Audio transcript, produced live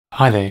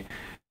Hi there,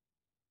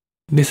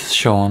 this is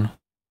Sean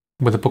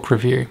with a book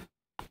review.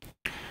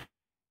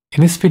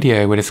 In this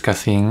video we're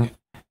discussing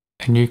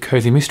a new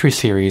cozy mystery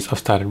series I've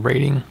started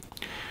reading.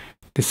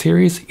 The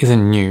series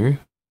isn't new,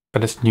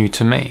 but it's new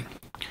to me,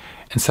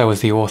 and so is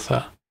the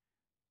author.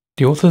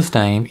 The author's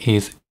name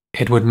is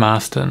Edward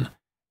Marston,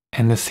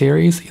 and the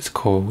series is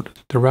called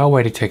The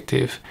Railway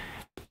Detective.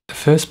 The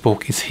first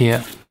book is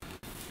here.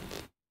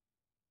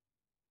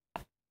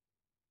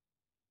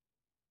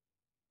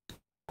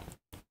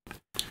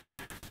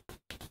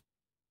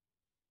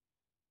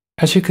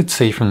 As you could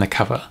see from the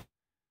cover,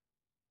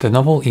 the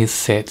novel is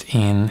set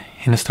in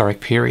an historic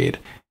period,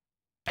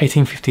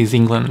 1850s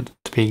England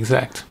to be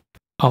exact.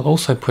 I'll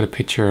also put a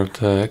picture of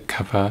the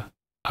cover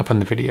up on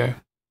the video.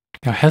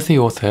 Now, has the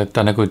author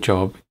done a good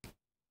job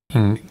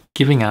in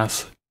giving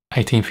us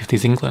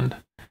 1850s England?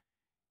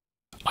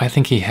 I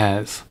think he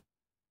has.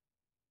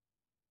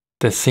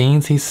 The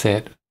scenes he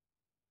set,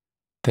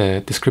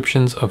 the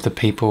descriptions of the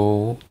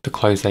people, the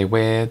clothes they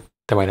wear,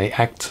 the way they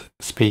act,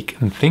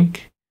 speak and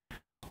think,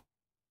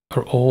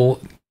 are all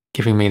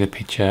giving me the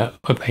picture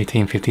of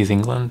 1850s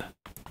England.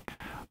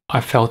 I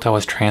felt I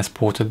was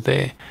transported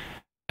there,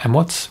 and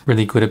what's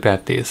really good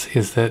about this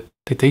is that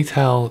the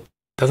detail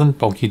doesn't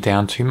bog you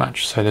down too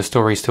much, so the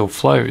story still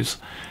flows,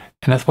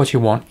 and that's what you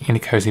want in a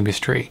cozy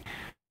mystery.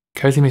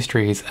 Cozy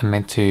mysteries are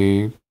meant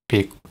to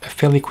be a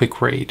fairly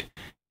quick read,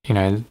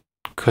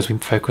 because we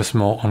focus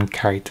more on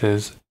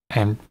characters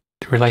and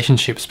the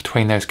relationships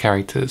between those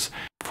characters.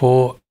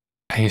 For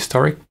a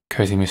historic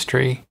cozy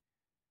mystery,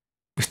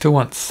 we still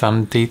want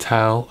some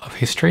detail of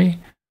history,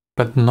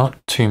 but not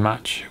too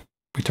much.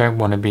 We don't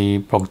want to be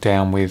bogged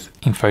down with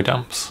info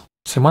dumps.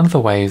 So one of the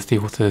ways the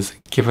author's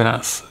given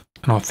us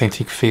an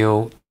authentic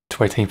feel to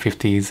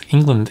 1850s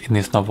England in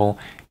this novel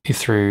is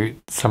through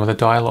some of the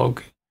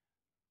dialogue.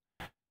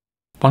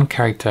 One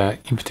character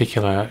in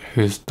particular,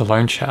 who's the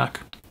loan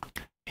shark,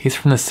 he's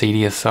from the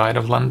seedier side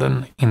of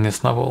London in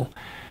this novel.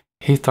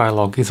 His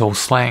dialogue is all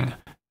slang.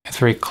 It's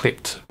very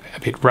clipped, a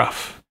bit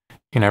rough,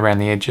 around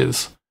the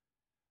edges.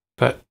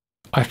 But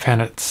I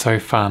found it so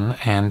fun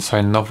and so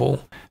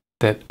novel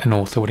that an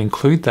author would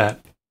include that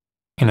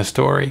in a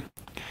story.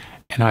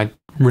 And I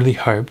really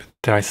hope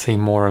that I see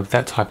more of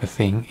that type of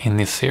thing in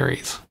this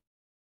series.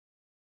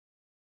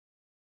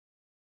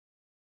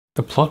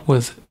 The plot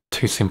was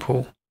too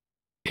simple,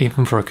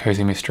 even for a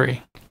cozy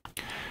mystery.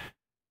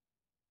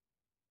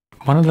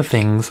 One of the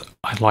things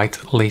I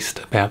liked least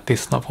about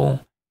this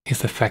novel is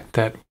the fact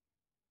that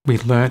we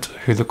learnt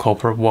who the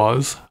culprit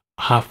was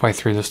halfway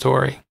through the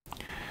story.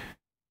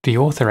 The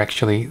author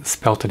actually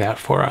spelt it out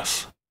for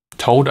us,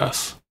 told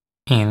us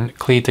in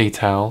clear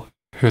detail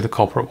who the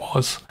culprit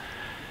was.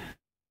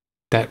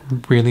 That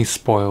really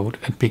spoiled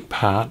a big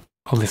part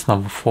of this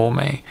novel for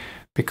me,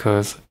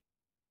 because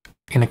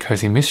in a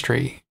cozy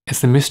mystery,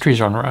 it's the mystery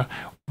genre,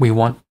 we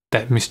want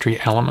that mystery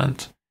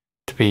element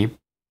to be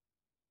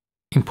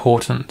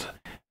important.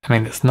 I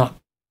mean, it's not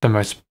the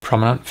most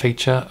prominent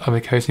feature of a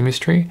cozy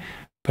mystery,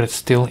 but it's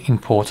still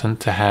important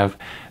to have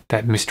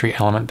that mystery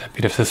element, that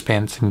bit of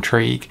suspense,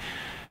 intrigue,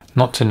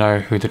 not to know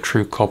who the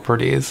true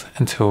culprit is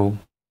until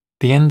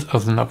the end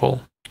of the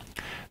novel.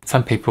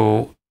 Some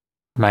people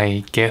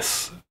may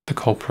guess the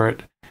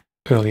culprit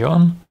early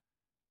on,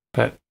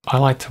 but I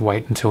like to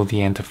wait until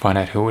the end to find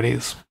out who it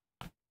is.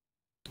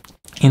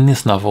 In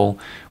this novel,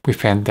 we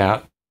found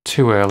out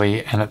too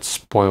early, and it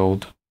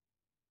spoiled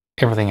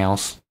everything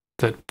else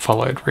that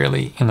followed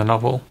really in the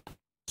novel.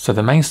 So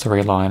the main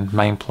storyline,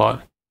 main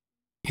plot,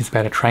 is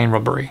about a train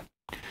robbery.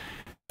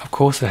 Of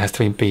course it has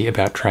to be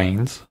about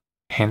trains,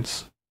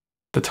 hence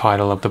the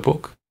title of the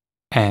book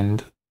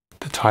and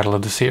the title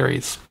of the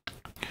series.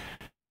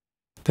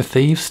 The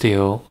thieves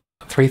steal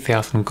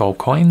 3,000 gold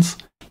coins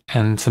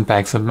and some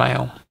bags of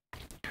mail.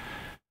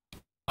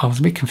 I was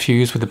a bit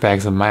confused with the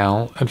bags of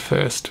mail at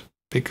first,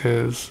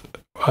 because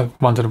I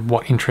wondered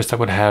what interest that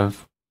would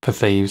have for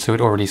thieves who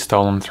had already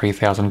stolen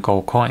 3,000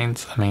 gold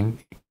coins. I mean,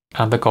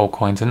 are the gold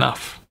coins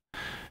enough?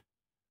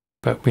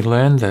 But we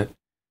learned that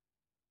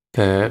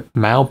the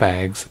mail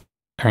bags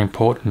are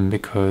important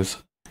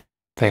because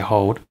they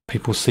hold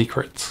people's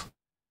secrets.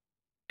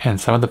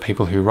 And some of the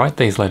people who write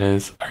these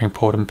letters are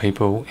important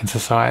people in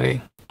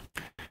society.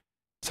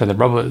 So the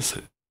robbers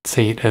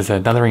see it as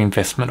another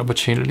investment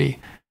opportunity.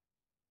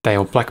 They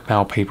will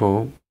blackmail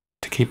people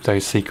to keep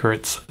those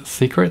secrets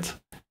secret.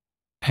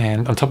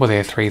 And on top of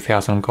their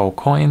 3,000 gold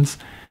coins,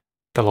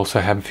 they'll also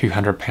have a few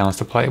 £100s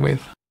to play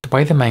with. The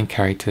way the main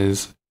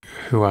characters,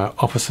 who are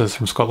officers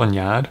from Scotland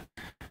Yard,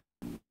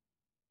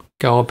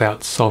 go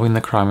about solving the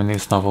crime in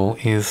this novel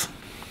is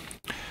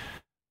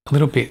a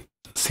little bit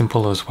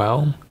simple as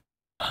well.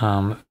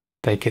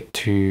 They get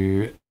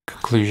to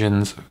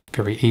conclusions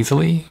very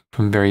easily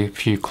from very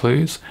few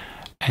clues,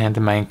 and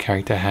the main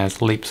character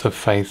has leaps of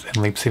faith and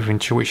leaps of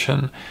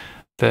intuition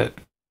that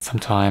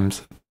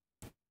sometimes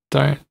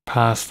don't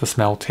pass the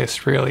smell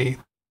test really.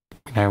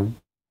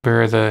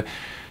 Where are the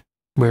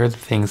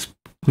things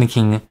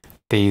linking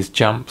these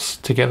jumps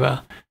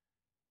together?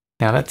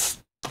 Now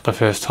that's not the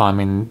first time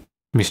in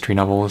mystery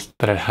novels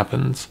that it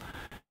happens,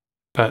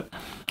 but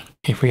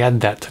if we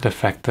add that to the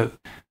fact that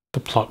the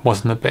plot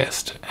wasn't the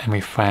best and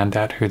we found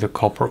out who the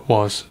culprit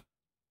was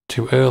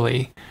too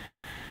early,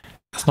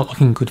 it's not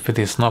looking good for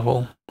this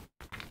novel.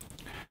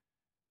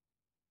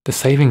 The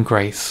saving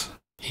grace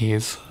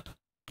is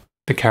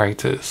the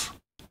characters.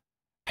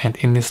 And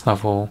in this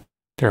novel,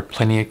 there are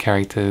plenty of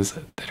characters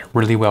that are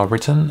really well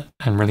written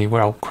and really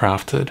well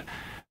crafted,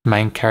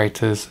 main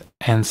characters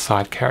and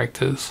side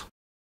characters.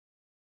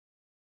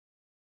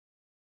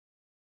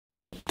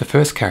 The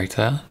first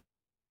character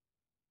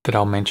that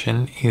I'll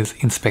mention is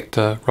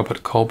Inspector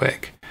Robert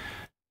Colbeck.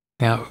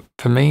 Now,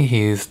 for me,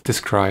 he is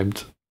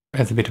described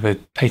as a bit of a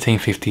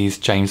 1850s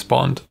James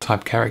Bond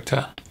type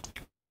character,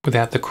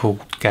 without the cool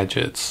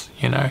gadgets,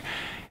 you know.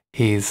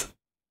 He's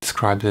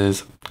described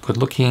as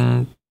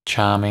good-looking,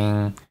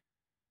 charming,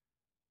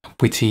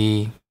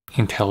 witty,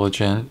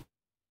 intelligent,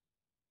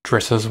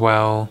 dresses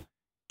well,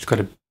 he's got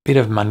a bit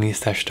of money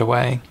stashed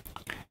away.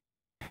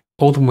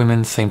 All the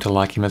women seem to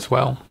like him as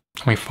well,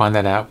 and we find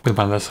that out with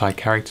one of the side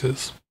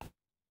characters.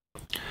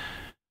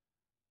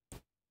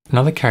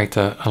 Another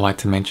character I like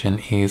to mention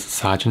is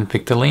Sergeant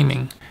Victor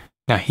Leeming.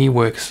 Now, he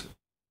works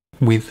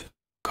with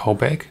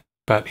Colbeck,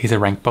 but he's a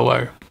rank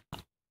below.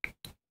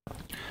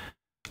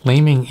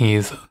 Leeming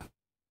is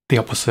the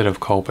opposite of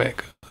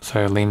Colbeck.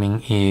 So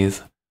Leeming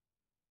is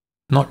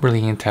not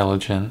really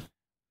intelligent,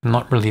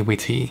 not really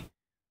witty,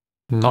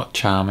 not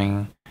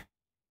charming.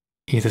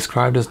 He's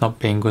described as not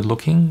being good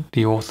looking.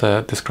 The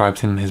author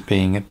describes him as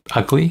being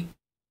ugly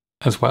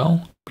as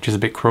well, which is a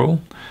bit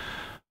cruel.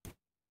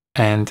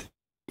 And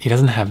he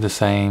doesn't have the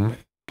same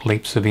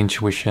leaps of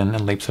intuition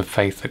and leaps of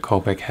faith that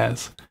Colbeck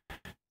has.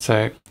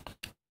 So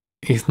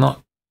he's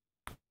not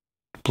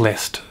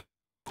blessed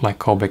like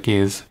Colbeck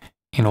is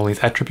in all his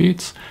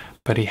attributes,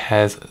 but he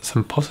has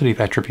some positive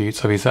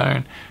attributes of his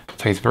own.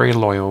 So he's very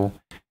loyal,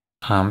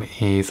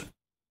 he's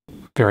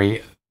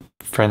very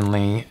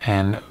friendly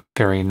and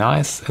very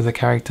nice as a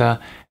character,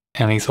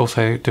 and he's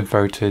also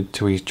devoted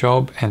to his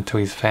job and to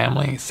his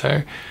family.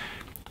 So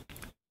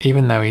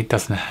even though he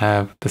doesn't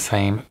have the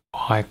same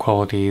high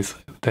qualities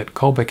that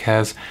Colbeck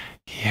has,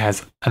 he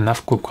has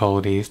enough good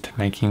qualities to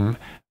make him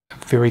a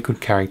very good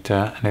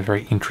character and a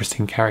very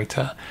interesting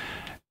character.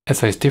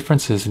 It's those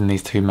differences in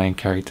these two main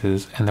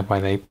characters and the way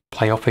they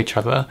play off each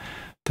other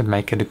that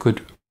make it a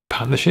good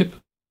partnership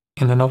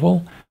in the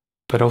novel,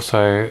 but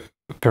also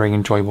very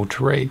enjoyable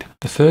to read.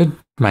 The third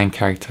main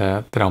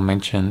character that I'll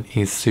mention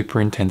is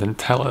Superintendent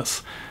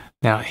Tallis.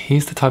 Now,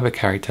 he's the type of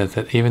character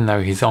that even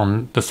though he's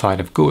on the side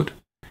of good,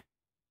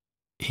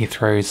 he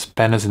throws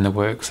spanners in the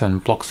works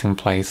and blocks in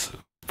place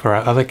for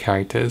our other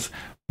characters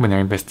when they're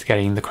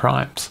investigating the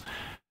crimes.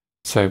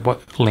 So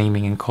what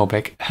Leeming and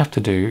Colbeck have to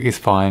do is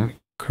find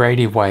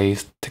creative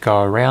ways to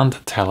go around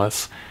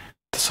Tallis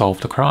to solve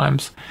the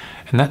crimes.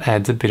 And that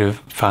adds a bit of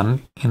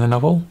fun in the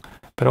novel,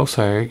 but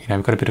also, you know,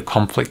 we've got a bit of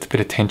conflict, a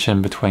bit of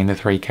tension between the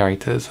three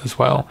characters as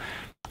well.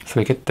 So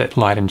we get that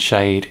light and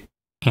shade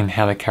in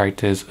how the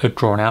characters are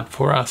drawn out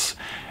for us,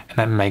 and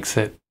that makes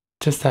it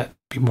just that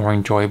bit more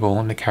enjoyable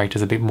and the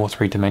characters a bit more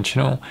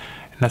three-dimensional.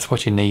 And that's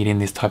what you need in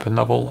this type of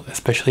novel,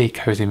 especially a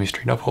cozy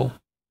mystery novel.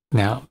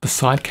 Now, the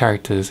side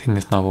characters in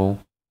this novel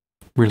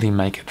really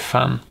make it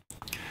fun.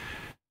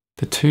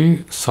 The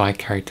two side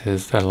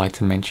characters that I'd like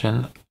to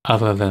mention,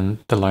 other than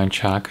the loan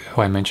shark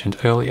who I mentioned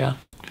earlier,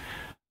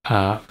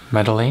 are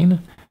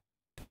Madeline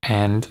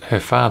and her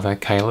father,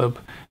 Caleb.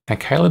 Now,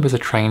 Caleb is a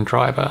train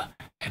driver,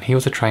 and he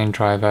was a train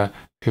driver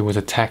who was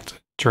attacked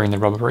during the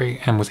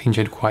robbery and was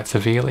injured quite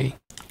severely.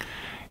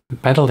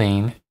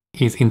 Madeline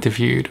is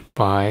interviewed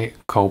by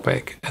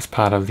Colbeck as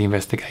part of the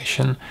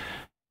investigation,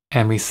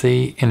 and we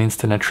see an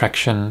instant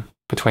attraction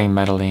between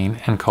Madeline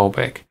and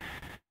Colbeck.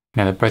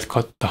 Now, they've both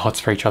got the hots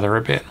for each other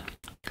a bit.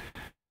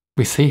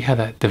 We see how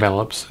that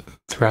develops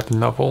throughout the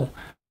novel,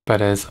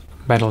 but as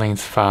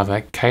Madeline's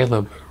father,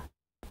 Caleb,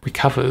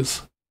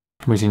 recovers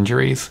from his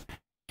injuries,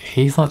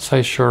 he's not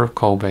so sure of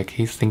Colbeck.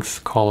 He thinks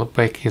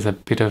Colbeck is a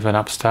bit of an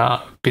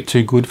upstart, a bit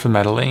too good for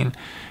Madeline.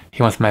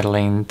 He wants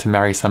Madeline to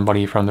marry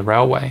somebody from the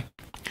railway.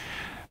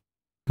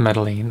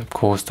 Madeline, of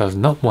course, does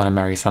not want to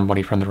marry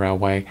somebody from the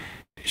railway.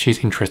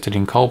 She's interested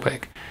in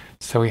Colbeck.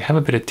 So we have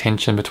a bit of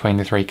tension between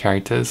the three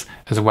characters,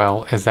 as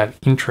well as that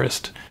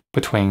interest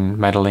between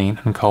Madeline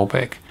and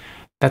Colbeck.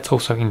 That's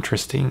also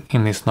interesting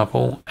in this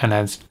novel and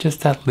adds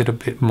just that little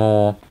bit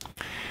more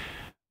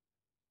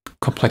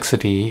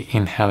complexity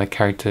in how the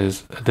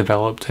characters are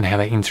developed and how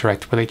they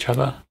interact with each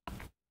other.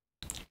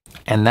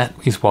 And that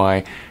is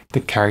why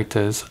the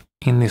characters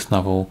in this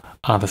novel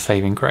are the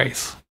saving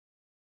grace.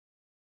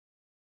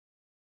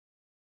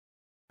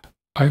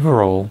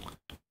 Overall,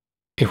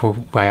 if we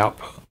weigh up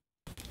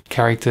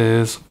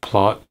characters,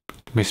 plot,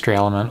 mystery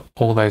element,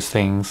 all those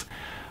things,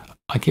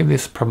 I give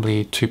this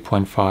probably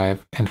 2.5,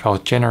 and if I was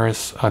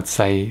generous, I'd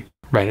say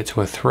rate it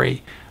to a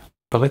 3.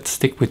 But let's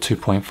stick with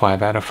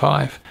 2.5 out of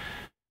 5,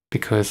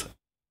 because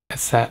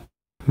it's that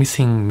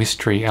missing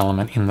mystery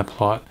element in the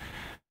plot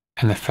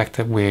and the fact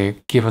that we're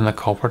given the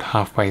culprit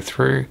halfway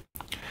through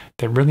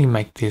that really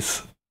make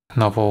this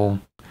novel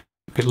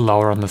a bit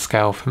lower on the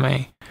scale for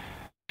me.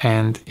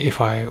 And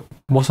if I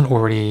wasn't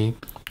already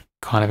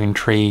kind of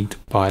intrigued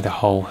by the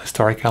whole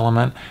historic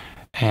element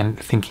and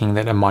thinking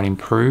that it might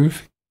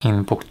improve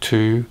in book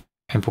 2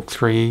 and book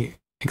 3,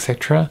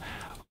 etc.,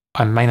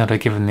 I may not have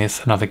given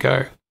this another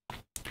go.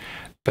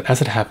 But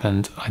as it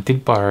happened, I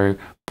did borrow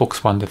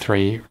books 1 to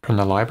 3 from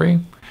the library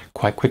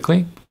quite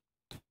quickly,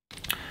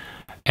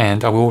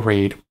 and I will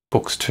read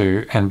books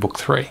 2 and book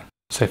 3.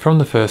 So from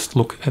the first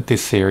look at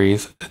this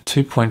series, a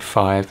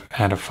 2.5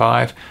 out of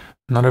 5,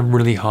 not a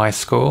really high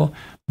score,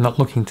 not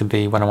looking to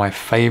be one of my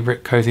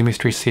favourite cozy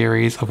mystery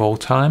series of all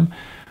time,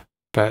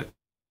 but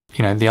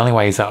you know, the only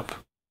way is up,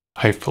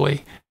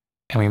 hopefully,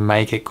 and we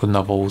may get good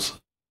novels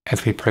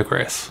as we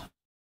progress.